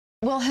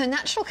Well, her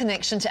natural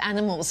connection to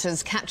animals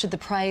has captured the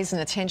praise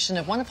and attention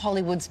of one of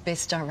Hollywood's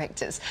best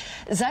directors.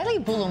 Zelie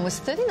Bullen was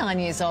 39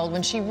 years old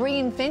when she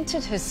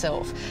reinvented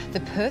herself.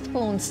 The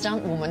Perth-born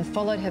stunt woman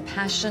followed her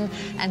passion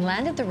and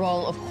landed the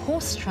role of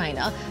horse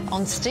trainer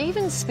on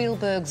Steven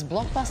Spielberg's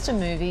blockbuster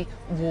movie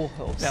War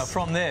Horse. Now,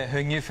 from there,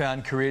 her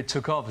newfound career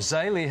took off.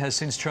 Zelie has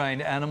since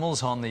trained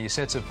animals on the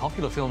sets of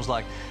popular films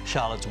like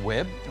Charlotte's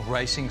Web,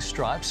 Racing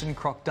Stripes and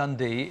Croc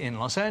Dundee in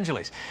Los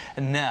Angeles.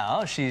 And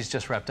now she's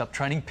just wrapped up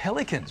training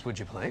pelicans, would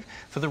you believe,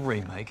 for the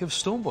remake of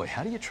Storm Boy.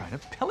 How do you train a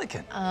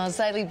pelican?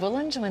 Zelie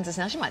Bullen joins us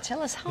now. She might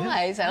tell us.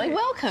 Hi, yeah. Zelie.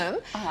 Welcome.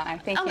 Hi,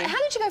 thank you. How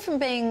did you go from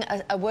being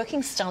a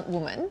working stunt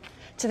woman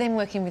to then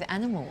working with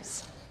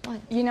animals?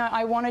 You know,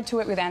 I wanted to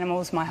work with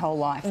animals my whole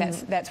life.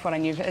 That's what I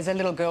knew. As a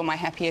little girl, my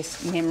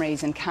happiest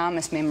memories and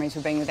calmest memories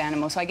were being with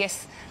animals. So I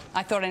guess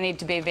I thought I needed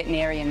to be a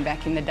veterinarian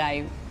back in the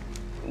day,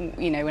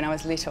 you know, when I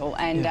was little.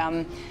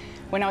 And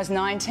when I was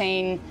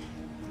 19,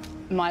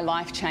 my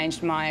life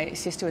changed. My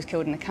sister was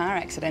killed in a car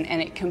accident,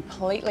 and it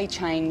completely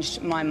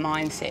changed my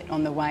mindset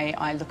on the way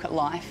I look at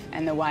life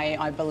and the way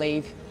I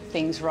believe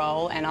things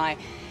roll. And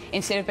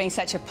instead of being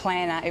such a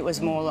planner, it was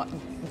more like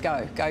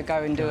go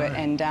and do it.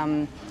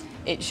 And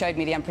it showed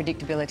me the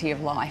unpredictability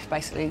of life,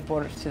 basically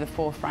brought it to the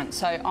forefront.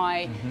 So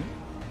I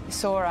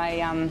saw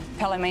a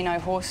Palomino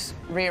horse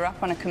rear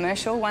up on a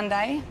commercial one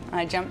day.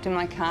 I jumped in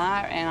my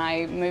car and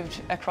I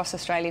moved across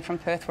Australia from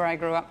Perth, where I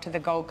grew up, to the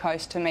Gold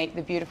Coast to meet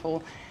the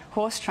beautiful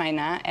horse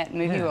trainer at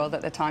Movie World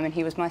at the time, and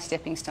he was my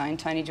stepping stone,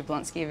 Tony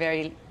Jablonski, a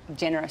very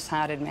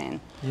generous-hearted man.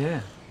 Yeah.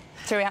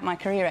 Throughout my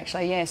career,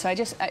 actually, yeah. So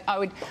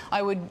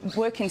I would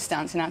work in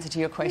stunts, in answer to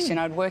your question.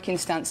 I'd work in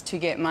stunts to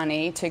get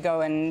money, to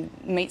go and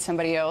meet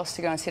somebody else,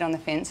 to go and sit on the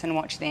fence and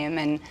watch them.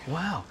 And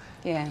wow.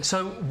 Yeah.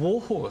 So War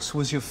Horse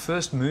was your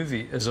first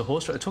movie as a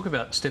horse trainer. Talk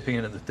about stepping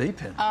in at the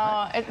deep end.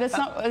 Right?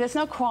 That's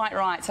not quite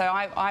right. So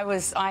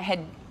I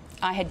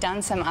had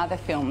done some other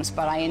films,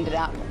 but I ended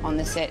up on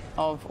the set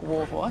of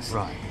War Horse.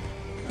 Right.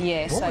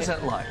 Yeah. What was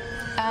that like?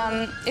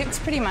 It's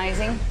pretty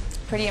amazing.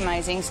 Pretty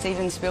amazing.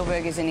 Steven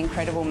Spielberg is an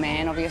incredible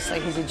man. Obviously,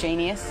 he's a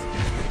genius.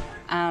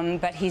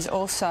 But he's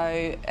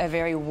also a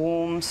very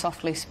warm,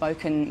 softly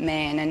spoken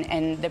man.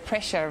 And the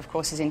pressure, of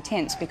course, is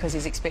intense because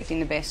he's expecting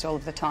the best all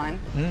of the time.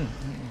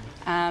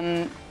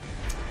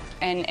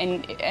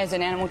 And as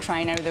an animal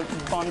trainer, the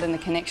bond and the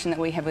connection that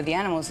we have with the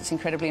animals, it's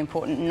incredibly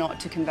important not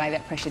to convey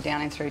that pressure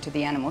down and through to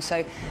the animal.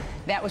 So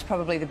that was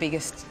probably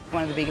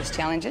one of the biggest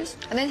challenges.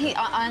 And then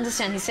I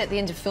understand he said at the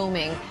end of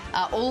filming,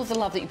 all of the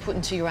love that you put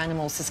into your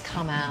animals has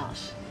come out,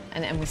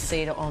 and we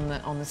see it on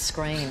the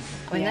screen.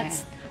 I mean,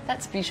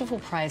 that's beautiful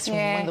praise from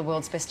one of the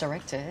world's best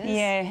directors.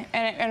 Yeah,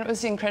 and it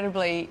was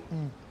incredibly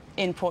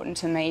important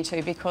to me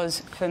too,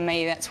 because for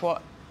me that's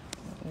what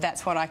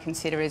I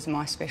consider is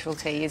my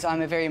specialty. Is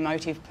I'm a very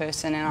emotive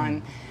person,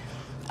 and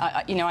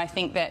I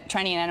think that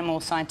training an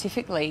animal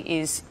scientifically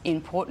is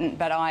important,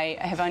 but I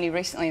have only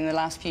recently, in the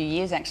last few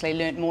years, actually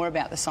learnt more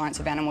about the science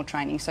of animal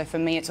training. So for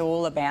me, it's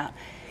all about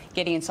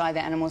getting inside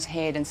the animal's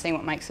head and seeing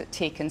what makes it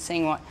tick and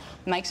seeing what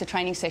makes a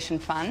training session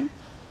fun.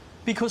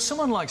 Because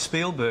someone like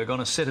Spielberg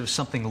on a set of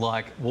something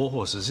like War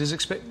Horses is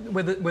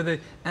where the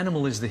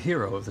animal is the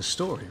hero of the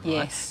story, right?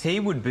 Yes. He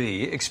would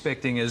be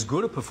expecting as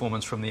good a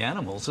performance from the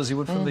animals as he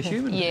would from the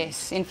human being.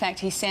 Yes. In fact,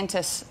 he sent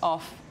us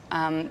off.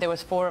 There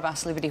was 4 of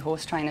us Liberty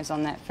horse trainers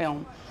on that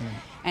film,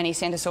 and he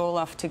sent us all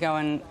off to go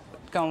and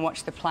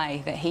watch the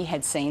play that he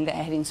had seen that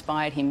had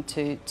inspired him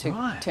to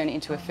turn it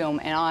into a film.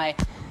 And I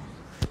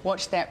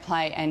watched that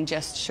play and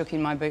just shook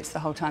in my boots the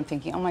whole time,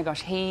 thinking, oh my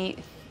gosh,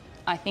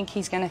 I think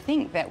he's going to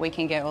think that we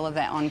can get all of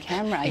that on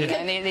camera. You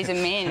know, these are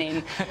men in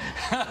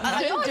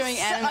doing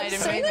animated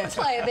movies. I've seen them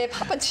play. They're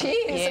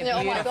puppeteers. Yeah,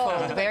 and beautiful. Oh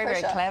my God, very,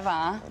 very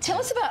clever. Tell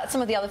us about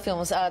some of the other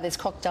films. There's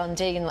Croc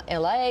Dundee in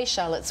LA,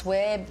 Charlotte's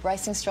Web,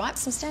 Racing Stripes.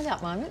 Some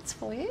standout moments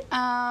for you?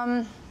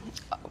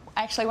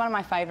 Actually, one of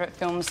my favourite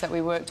films that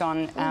we worked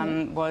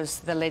on was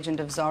The Legend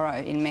of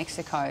Zorro in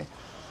Mexico.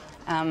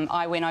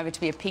 I went over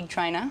to be a pig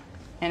trainer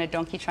and a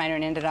donkey trainer,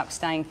 and ended up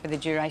staying for the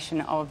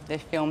duration of the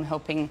film,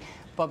 helping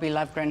Bobby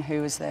Lovegren,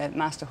 who was the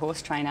master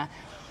horse trainer.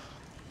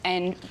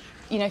 And,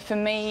 you know, for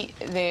me,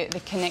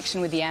 the connection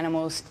with the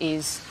animals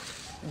is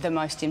the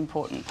most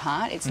important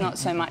part. It's not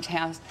so much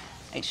how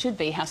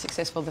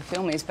successful the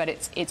film is, but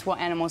it's what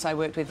animals I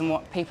worked with and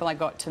what people I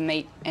got to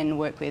meet and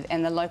work with.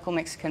 And the local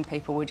Mexican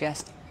people were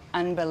just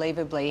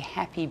unbelievably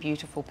happy,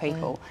 beautiful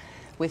people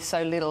with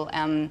so little.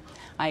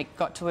 I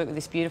got to work with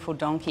this beautiful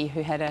donkey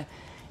who had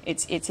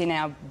it's in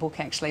our book,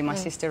 actually. My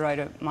sister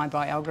wrote my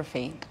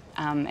biography,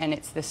 and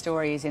the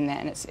story is in there,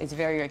 and it's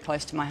very, very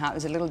close to my heart. It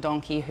was a little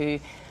donkey who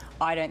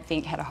I don't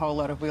think had a whole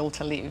lot of will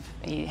to live.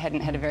 He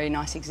hadn't had a very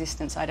nice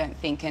existence, I don't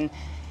think, and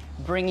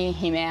bringing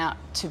him out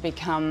to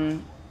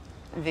become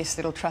this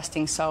little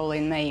trusting soul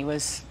in me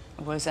was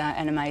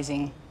an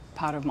amazing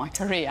part of my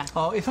career.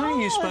 Oh, if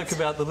only you spoke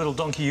about the little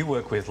donkey you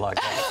work with like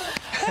that.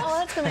 Oh,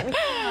 that's going to make me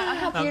cry.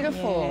 How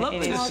beautiful.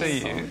 Lovely to see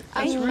you.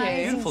 That's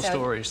really beautiful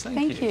stories.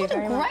 Thank you. What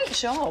a great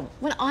job.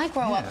 When I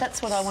grow up,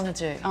 that's what I want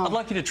to do. I'd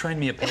like you to train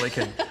me a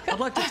pelican. I'd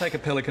like to take a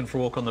pelican for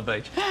a walk on the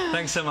beach.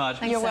 Thanks so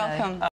much. You're welcome.